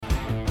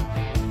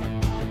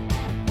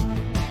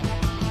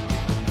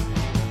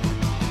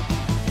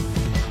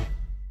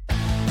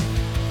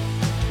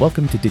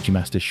Welcome to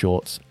Digimasters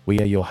Shorts. We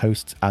are your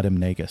hosts, Adam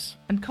Nagus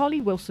and Carly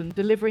Wilson,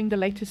 delivering the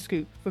latest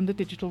scoop from the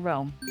digital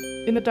realm.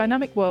 In the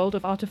dynamic world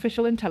of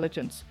artificial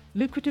intelligence,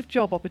 lucrative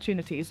job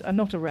opportunities are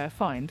not a rare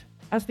find,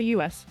 as the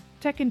US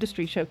tech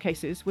industry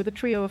showcases with a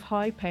trio of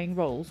high-paying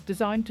roles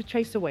designed to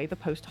chase away the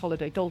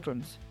post-holiday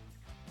doldrums.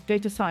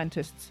 Data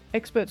scientists,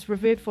 experts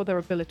revered for their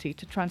ability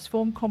to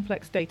transform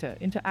complex data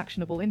into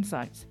actionable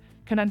insights,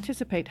 can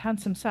anticipate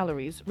handsome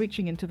salaries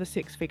reaching into the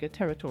six-figure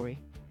territory.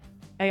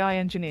 AI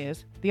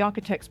engineers, the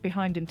architects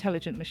behind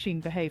intelligent machine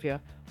behavior,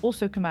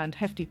 also command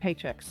hefty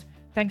paychecks,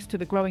 thanks to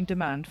the growing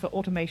demand for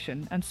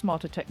automation and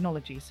smarter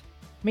technologies.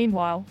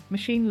 Meanwhile,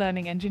 machine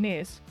learning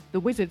engineers, the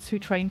wizards who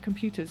train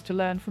computers to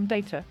learn from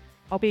data,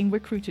 are being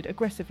recruited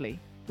aggressively,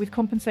 with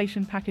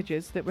compensation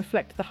packages that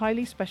reflect the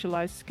highly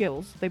specialized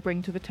skills they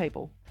bring to the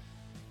table.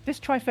 This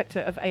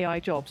trifecta of AI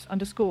jobs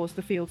underscores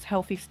the field's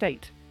healthy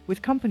state,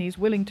 with companies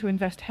willing to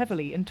invest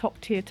heavily in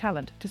top-tier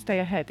talent to stay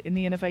ahead in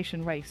the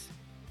innovation race.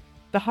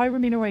 The high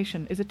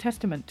remuneration is a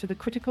testament to the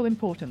critical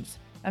importance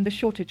and the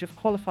shortage of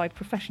qualified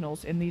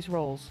professionals in these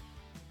roles.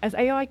 As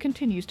AI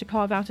continues to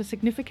carve out a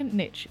significant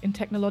niche in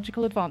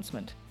technological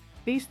advancement,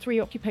 these three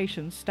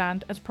occupations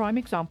stand as prime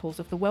examples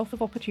of the wealth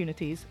of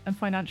opportunities and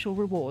financial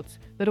rewards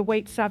that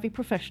await savvy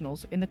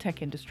professionals in the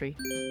tech industry.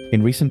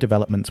 In recent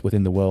developments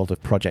within the world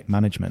of project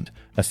management,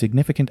 a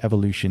significant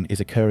evolution is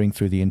occurring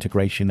through the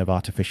integration of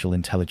artificial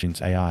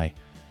intelligence AI.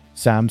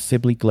 Sam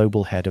Sibley,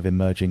 Global Head of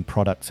Emerging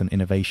Products and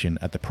Innovation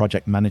at the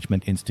Project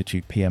Management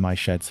Institute PMI,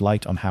 sheds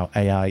light on how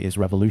AI is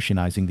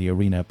revolutionizing the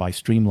arena by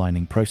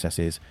streamlining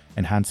processes,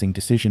 enhancing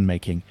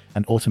decision-making,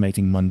 and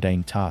automating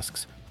mundane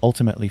tasks,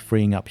 ultimately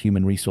freeing up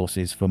human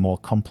resources for more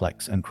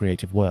complex and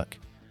creative work.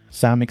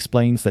 Sam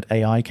explains that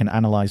AI can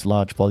analyze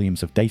large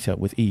volumes of data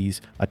with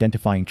ease,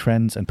 identifying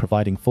trends and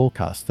providing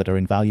forecasts that are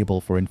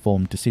invaluable for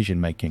informed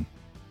decision-making.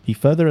 He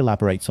further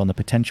elaborates on the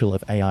potential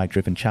of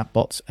AI-driven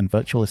chatbots and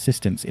virtual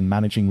assistants in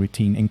managing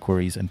routine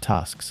inquiries and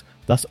tasks,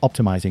 thus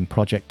optimizing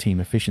project team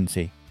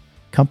efficiency.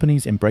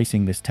 Companies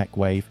embracing this tech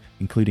wave,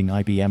 including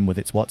IBM with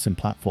its Watson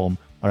platform,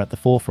 are at the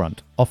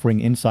forefront,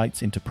 offering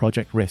insights into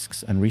project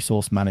risks and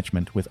resource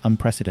management with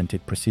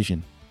unprecedented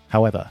precision.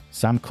 However,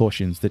 Sam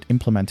cautions that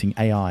implementing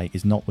AI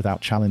is not without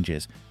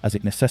challenges, as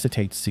it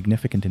necessitates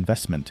significant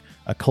investment,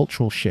 a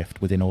cultural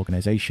shift within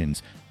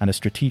organizations, and a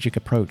strategic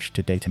approach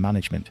to data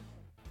management.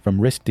 From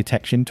risk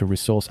detection to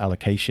resource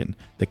allocation,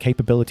 the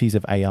capabilities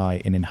of AI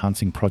in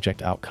enhancing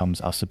project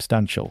outcomes are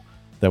substantial,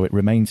 though it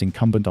remains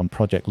incumbent on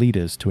project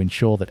leaders to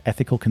ensure that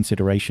ethical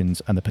considerations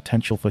and the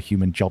potential for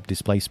human job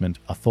displacement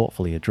are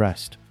thoughtfully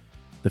addressed.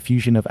 The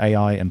fusion of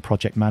AI and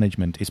project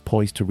management is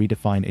poised to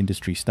redefine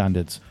industry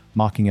standards,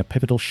 marking a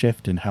pivotal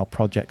shift in how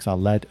projects are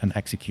led and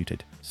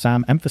executed.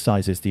 Sam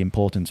emphasizes the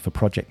importance for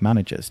project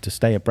managers to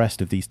stay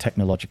abreast of these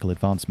technological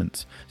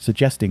advancements,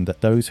 suggesting that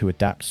those who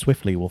adapt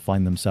swiftly will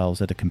find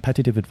themselves at a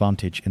competitive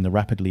advantage in the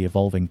rapidly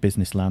evolving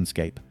business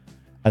landscape.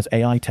 As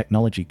AI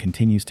technology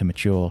continues to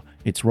mature,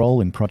 its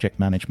role in project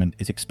management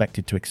is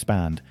expected to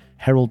expand,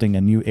 heralding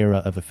a new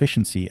era of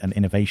efficiency and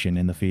innovation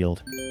in the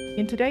field.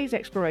 In today's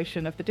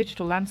exploration of the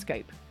digital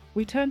landscape,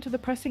 we turn to the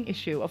pressing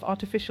issue of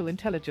artificial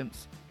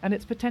intelligence and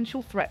its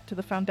potential threat to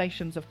the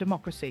foundations of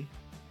democracy.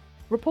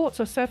 Reports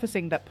are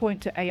surfacing that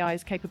point to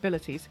AI's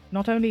capabilities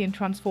not only in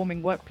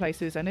transforming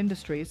workplaces and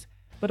industries,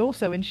 but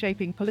also in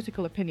shaping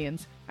political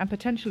opinions and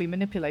potentially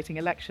manipulating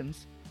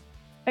elections.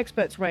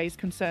 Experts raise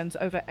concerns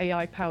over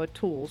AI-powered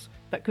tools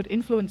that could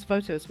influence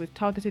voters with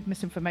targeted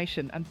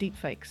misinformation and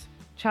deepfakes,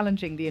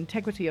 challenging the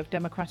integrity of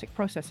democratic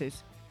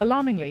processes.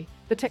 Alarmingly,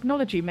 the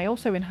technology may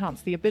also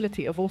enhance the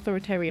ability of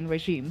authoritarian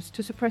regimes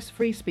to suppress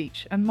free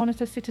speech and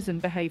monitor citizen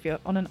behavior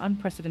on an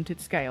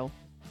unprecedented scale.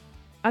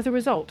 As a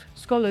result,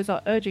 scholars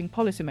are urging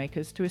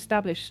policymakers to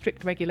establish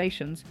strict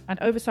regulations and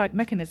oversight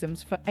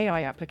mechanisms for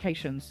AI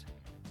applications.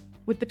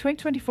 With the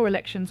 2024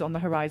 elections on the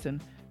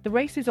horizon, the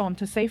race is on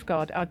to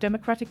safeguard our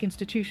democratic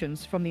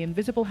institutions from the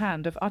invisible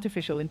hand of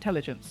artificial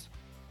intelligence.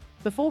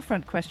 The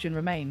forefront question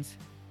remains: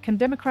 can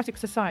democratic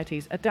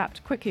societies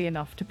adapt quickly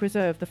enough to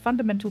preserve the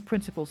fundamental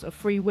principles of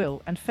free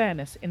will and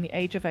fairness in the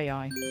age of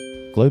AI?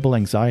 Global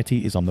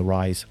anxiety is on the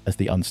rise as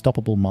the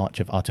unstoppable march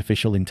of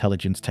artificial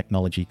intelligence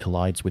technology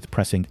collides with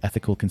pressing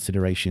ethical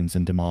considerations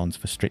and demands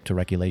for stricter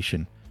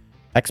regulation.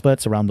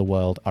 Experts around the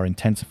world are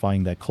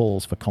intensifying their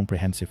calls for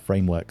comprehensive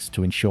frameworks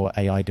to ensure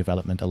AI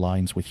development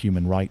aligns with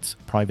human rights,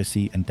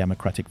 privacy, and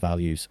democratic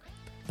values.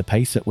 The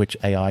pace at which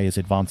AI is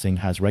advancing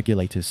has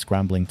regulators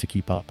scrambling to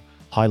keep up,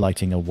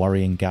 highlighting a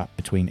worrying gap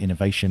between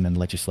innovation and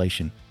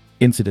legislation.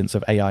 Incidents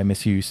of AI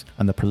misuse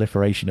and the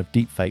proliferation of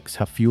deepfakes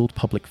have fueled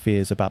public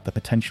fears about the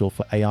potential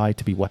for AI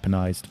to be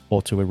weaponized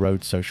or to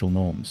erode social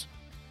norms.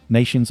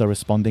 Nations are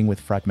responding with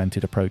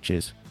fragmented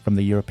approaches, from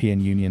the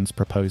European Union's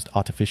proposed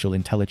Artificial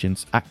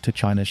Intelligence Act to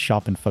China's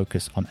sharpened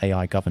focus on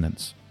AI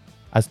governance.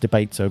 As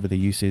debates over the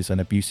uses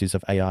and abuses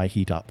of AI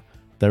heat up,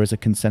 there is a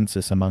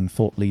consensus among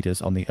thought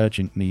leaders on the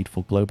urgent need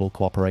for global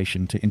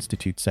cooperation to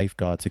institute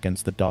safeguards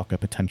against the darker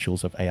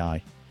potentials of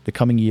AI. The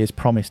coming years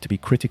promise to be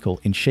critical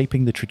in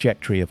shaping the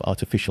trajectory of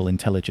artificial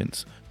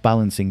intelligence,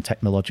 balancing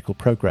technological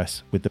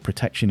progress with the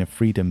protection of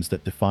freedoms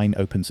that define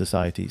open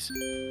societies.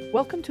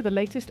 Welcome to the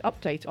latest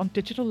update on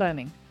digital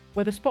learning,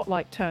 where the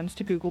spotlight turns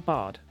to Google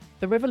Bard,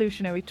 the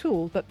revolutionary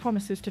tool that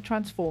promises to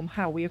transform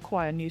how we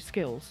acquire new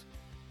skills.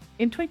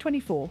 In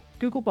 2024,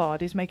 Google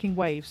Bard is making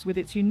waves with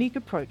its unique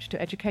approach to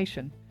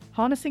education,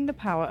 harnessing the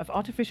power of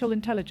artificial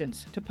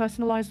intelligence to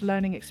personalize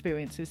learning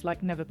experiences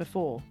like never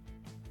before.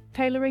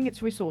 Tailoring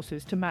its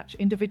resources to match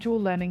individual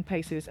learning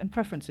paces and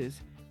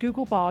preferences,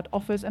 Google Bard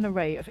offers an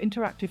array of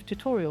interactive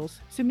tutorials,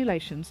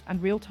 simulations,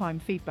 and real-time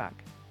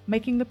feedback,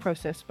 making the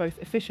process both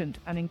efficient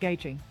and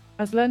engaging.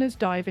 As learners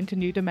dive into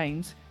new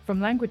domains,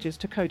 from languages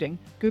to coding,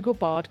 Google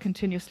Bard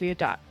continuously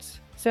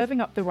adapts,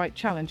 serving up the right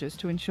challenges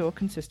to ensure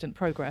consistent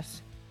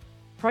progress.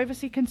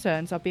 Privacy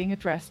concerns are being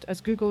addressed as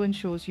Google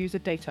ensures user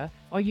data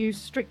are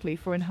used strictly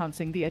for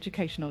enhancing the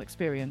educational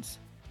experience.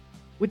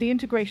 With the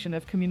integration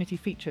of community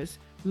features,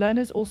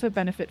 learners also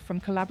benefit from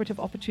collaborative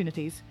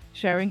opportunities,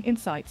 sharing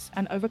insights,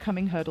 and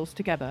overcoming hurdles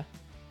together.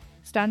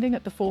 Standing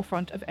at the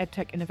forefront of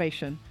edtech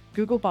innovation,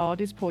 Google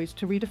Bard is poised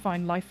to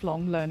redefine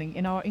lifelong learning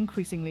in our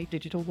increasingly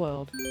digital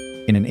world.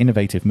 In an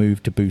innovative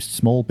move to boost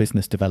small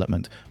business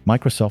development,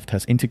 Microsoft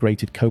has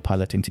integrated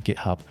Copilot into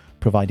GitHub,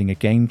 providing a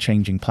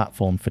game-changing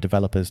platform for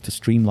developers to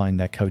streamline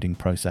their coding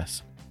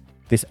process.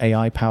 This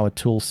AI-powered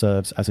tool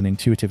serves as an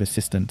intuitive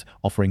assistant,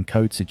 offering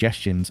code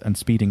suggestions and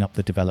speeding up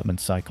the development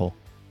cycle.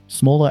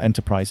 Smaller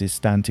enterprises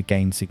stand to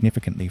gain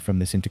significantly from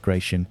this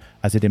integration,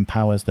 as it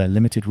empowers their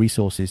limited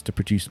resources to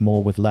produce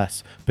more with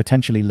less,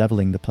 potentially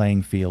leveling the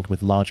playing field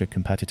with larger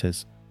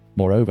competitors.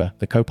 Moreover,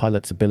 the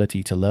Copilot's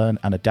ability to learn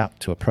and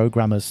adapt to a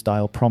programmer's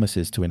style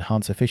promises to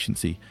enhance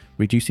efficiency,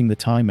 reducing the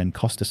time and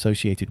cost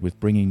associated with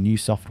bringing new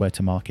software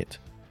to market.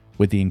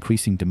 With the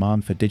increasing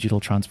demand for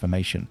digital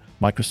transformation,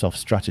 Microsoft's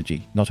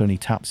strategy not only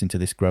taps into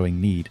this growing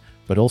need,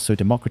 but also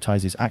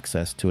democratizes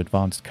access to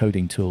advanced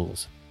coding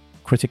tools.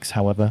 Critics,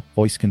 however,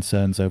 voice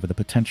concerns over the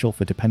potential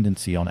for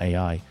dependency on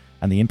AI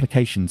and the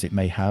implications it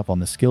may have on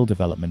the skill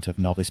development of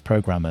novice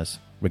programmers.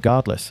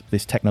 Regardless,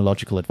 this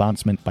technological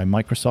advancement by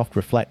Microsoft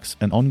reflects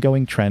an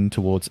ongoing trend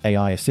towards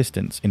AI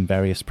assistance in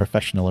various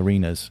professional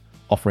arenas,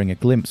 offering a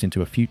glimpse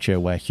into a future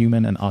where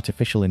human and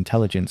artificial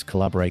intelligence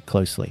collaborate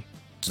closely.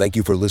 Thank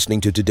you for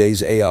listening to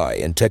today's AI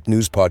and Tech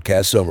News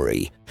Podcast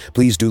Summary.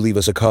 Please do leave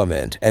us a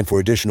comment, and for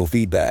additional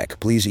feedback,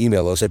 please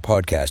email us at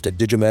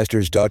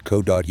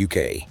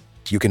podcast@digimasters.co.uk.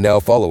 You can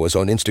now follow us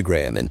on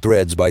Instagram and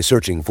Threads by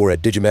searching for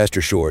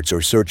 @Digimaster Shorts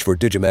or search for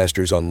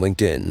Digimasters on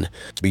LinkedIn.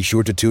 Be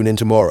sure to tune in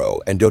tomorrow,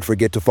 and don't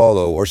forget to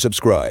follow or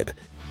subscribe.